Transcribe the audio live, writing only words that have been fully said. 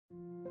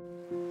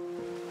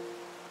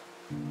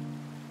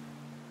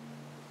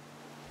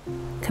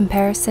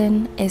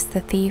Comparison is the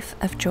thief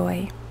of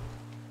joy.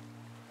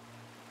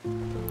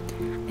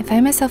 I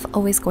find myself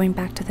always going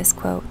back to this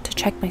quote to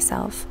check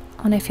myself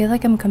when I feel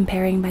like I'm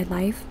comparing my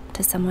life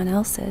to someone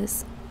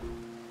else's.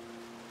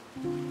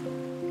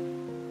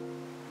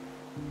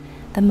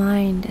 The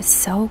mind is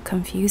so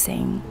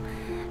confusing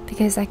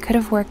because I could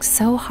have worked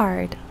so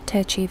hard to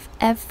achieve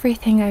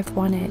everything I've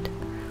wanted,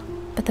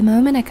 but the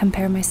moment I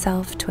compare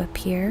myself to a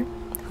peer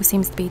who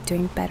seems to be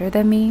doing better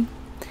than me,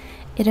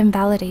 it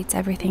invalidates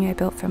everything I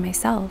built for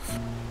myself.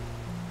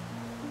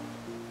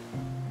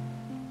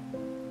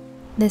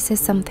 This is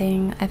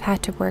something I've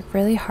had to work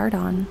really hard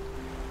on,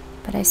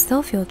 but I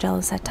still feel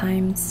jealous at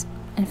times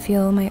and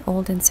feel my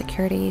old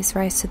insecurities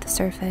rise to the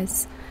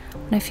surface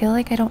when I feel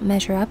like I don't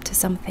measure up to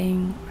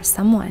something or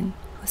someone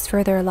who's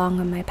further along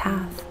on my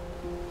path.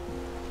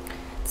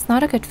 It's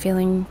not a good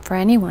feeling for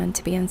anyone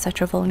to be in such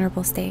a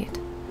vulnerable state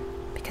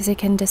because it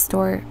can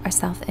distort our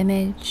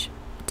self-image,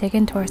 dig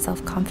into our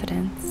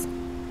self-confidence.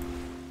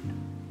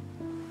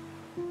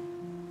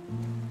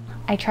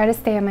 I try to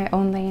stay in my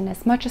own lane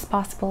as much as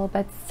possible,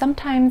 but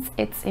sometimes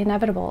it's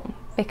inevitable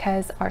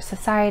because our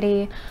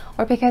society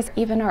or because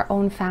even our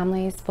own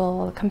families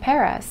will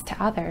compare us to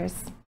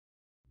others.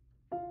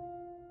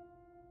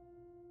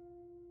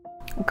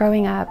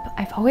 Growing up,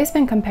 I've always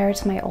been compared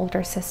to my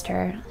older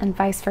sister and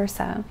vice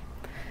versa.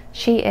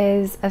 She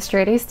is a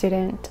straight-A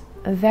student,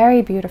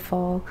 very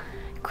beautiful,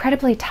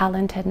 incredibly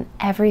talented in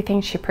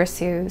everything she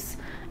pursues,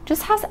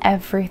 just has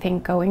everything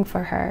going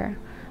for her.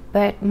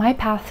 But my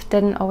path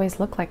didn't always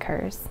look like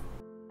hers.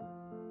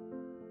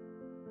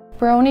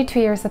 We're only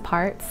 2 years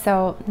apart,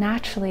 so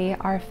naturally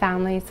our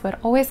families would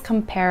always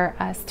compare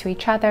us to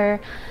each other,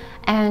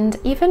 and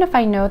even if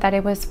I know that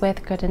it was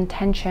with good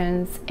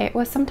intentions, it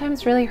was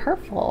sometimes really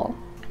hurtful.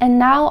 And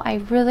now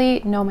I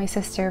really know my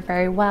sister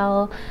very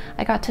well.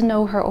 I got to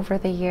know her over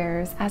the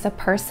years as a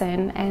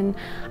person, and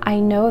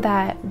I know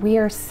that we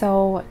are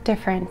so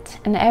different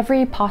in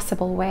every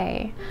possible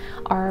way.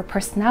 Our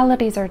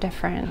personalities are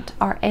different,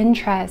 our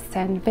interests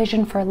and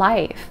vision for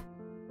life.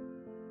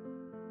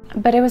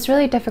 But it was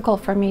really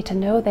difficult for me to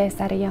know this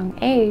at a young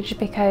age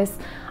because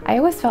I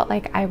always felt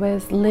like I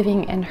was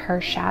living in her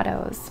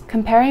shadows.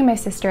 Comparing my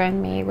sister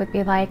and me would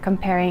be like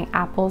comparing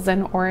apples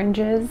and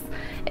oranges.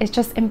 It's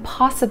just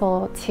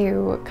impossible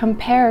to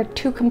compare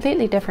two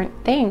completely different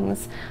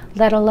things,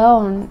 let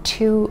alone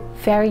two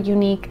very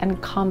unique and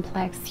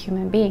complex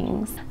human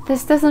beings.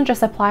 This doesn't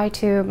just apply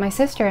to my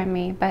sister and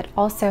me, but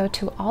also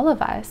to all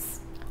of us.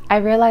 I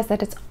realized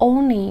that it's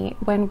only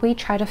when we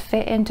try to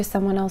fit into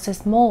someone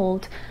else's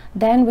mold,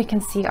 then we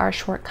can see our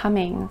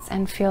shortcomings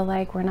and feel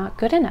like we're not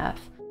good enough.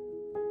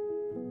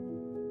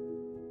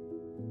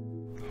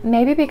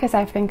 Maybe because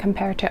I've been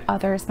compared to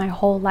others my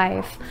whole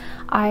life,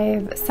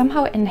 I've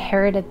somehow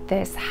inherited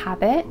this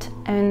habit,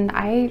 and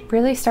I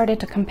really started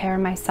to compare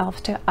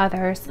myself to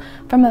others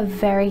from a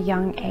very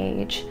young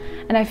age.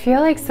 And I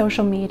feel like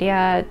social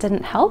media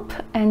didn't help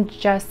and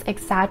just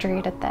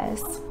exaggerated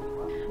this.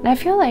 And I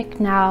feel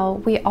like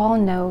now we all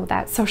know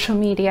that social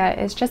media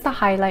is just a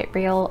highlight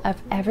reel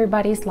of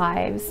everybody's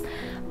lives,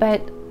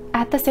 but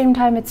at the same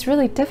time, it's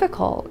really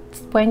difficult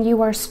when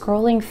you are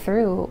scrolling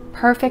through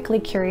perfectly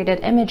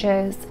curated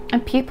images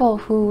and people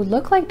who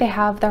look like they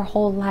have their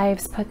whole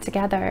lives put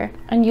together,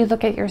 and you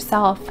look at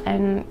yourself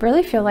and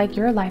really feel like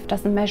your life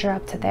doesn't measure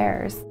up to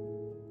theirs.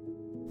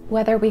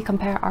 Whether we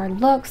compare our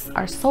looks,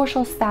 our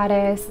social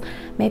status,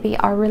 maybe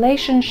our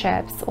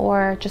relationships,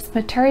 or just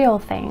material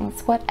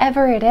things,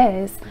 whatever it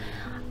is,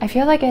 I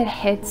feel like it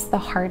hits the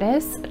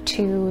hardest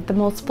to the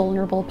most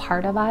vulnerable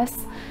part of us,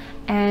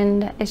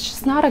 and it's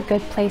just not a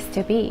good place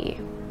to be.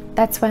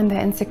 That's when the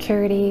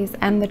insecurities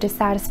and the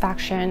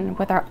dissatisfaction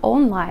with our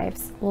own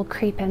lives will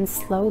creep in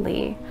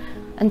slowly,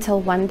 until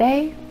one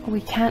day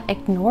we can't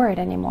ignore it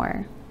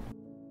anymore.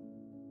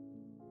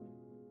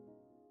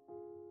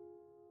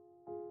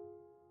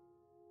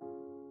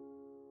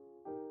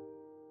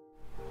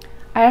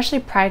 I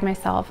actually pride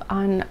myself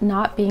on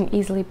not being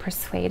easily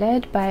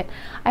persuaded, but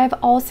I have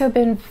also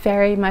been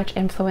very much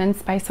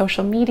influenced by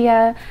social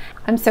media.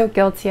 I'm so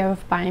guilty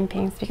of buying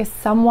things because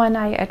someone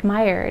I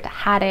admired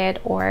had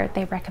it or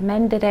they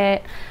recommended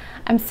it.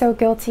 I'm so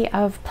guilty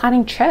of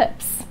planning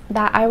trips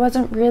that I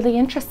wasn't really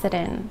interested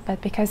in, but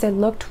because it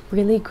looked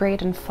really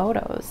great in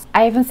photos.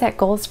 I even set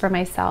goals for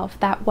myself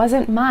that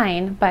wasn't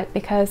mine, but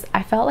because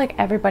I felt like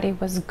everybody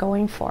was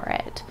going for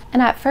it.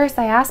 And at first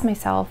I asked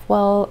myself,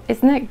 well,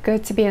 isn't it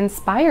good to be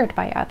inspired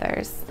by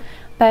others?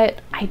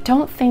 But I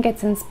don't think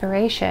it's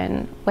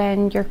inspiration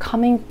when you're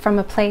coming from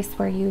a place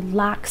where you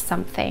lack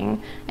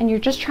something and you're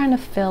just trying to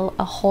fill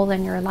a hole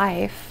in your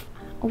life.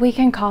 We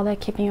can call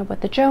it keeping up with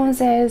the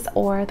Joneses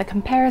or the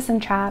comparison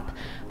trap,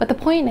 but the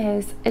point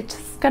is it's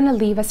just gonna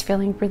leave us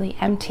feeling really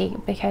empty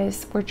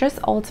because we're just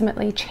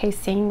ultimately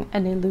chasing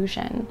an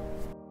illusion.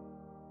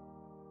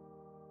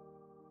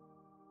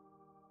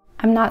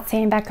 I'm not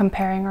saying that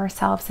comparing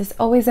ourselves is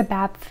always a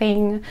bad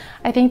thing.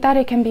 I think that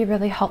it can be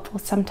really helpful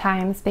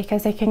sometimes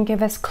because it can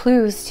give us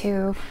clues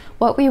to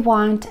what we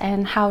want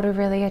and how to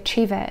really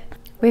achieve it.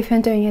 We've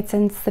been doing it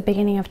since the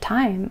beginning of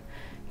time.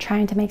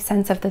 trying to make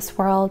sense of this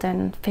world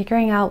and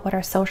figuring out what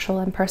our social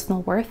and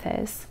personal worth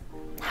is.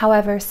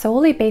 However,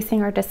 solely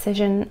basing our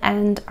decision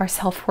and our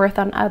self-worth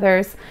on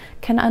others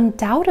can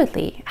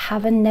undoubtedly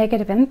have a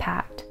negative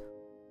impact.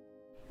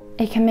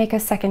 It can make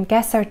us second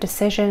guess our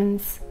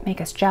decisions,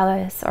 make us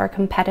jealous or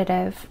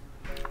competitive.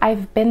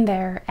 I've been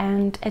there,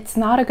 and it's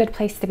not a good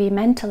place to be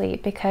mentally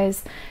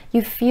because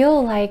you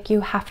feel like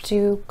you have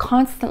to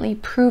constantly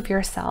prove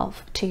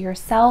yourself to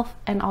yourself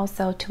and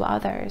also to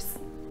others.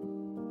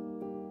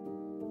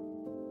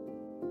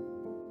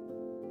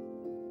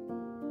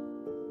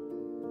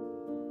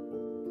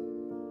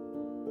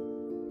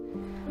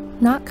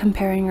 Not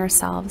comparing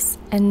ourselves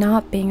and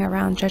not being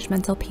around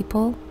judgmental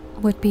people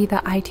would be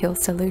the ideal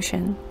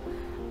solution.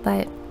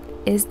 But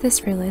is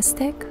this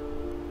realistic?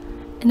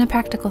 In a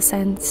practical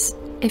sense,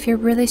 if you're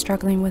really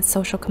struggling with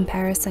social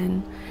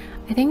comparison,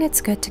 I think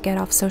it's good to get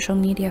off social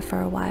media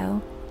for a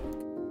while.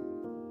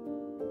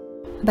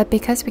 But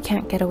because we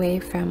can't get away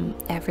from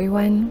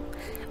everyone,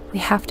 we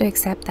have to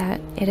accept that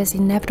it is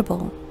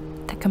inevitable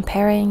that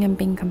comparing and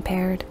being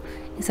compared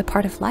is a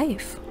part of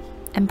life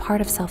and part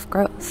of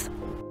self-growth.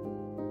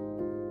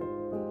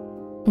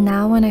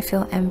 Now when I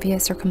feel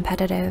envious or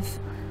competitive,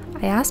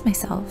 I ask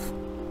myself,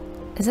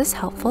 is this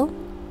helpful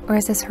or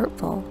is this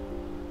hurtful?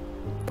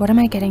 What am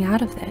I getting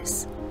out of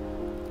this?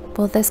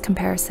 Will this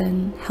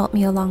comparison help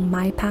me along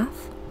my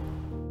path?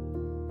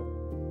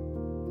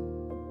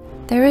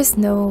 There is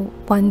no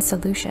one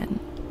solution,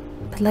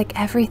 but like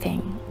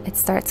everything, it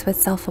starts with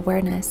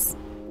self-awareness.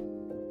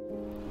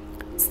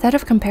 Instead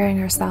of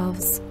comparing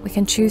ourselves, we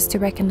can choose to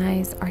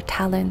recognize our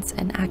talents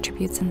and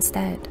attributes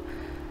instead.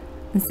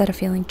 Instead of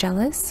feeling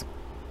jealous,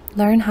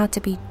 learn how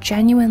to be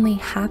genuinely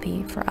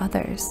happy for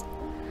others.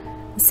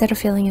 Instead of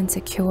feeling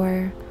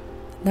insecure,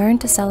 learn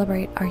to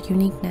celebrate our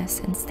uniqueness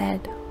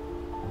instead.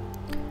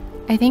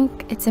 I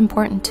think it's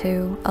important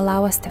to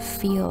allow us to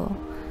feel,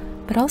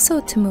 but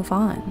also to move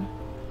on,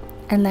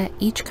 and let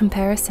each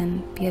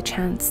comparison be a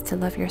chance to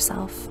love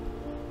yourself.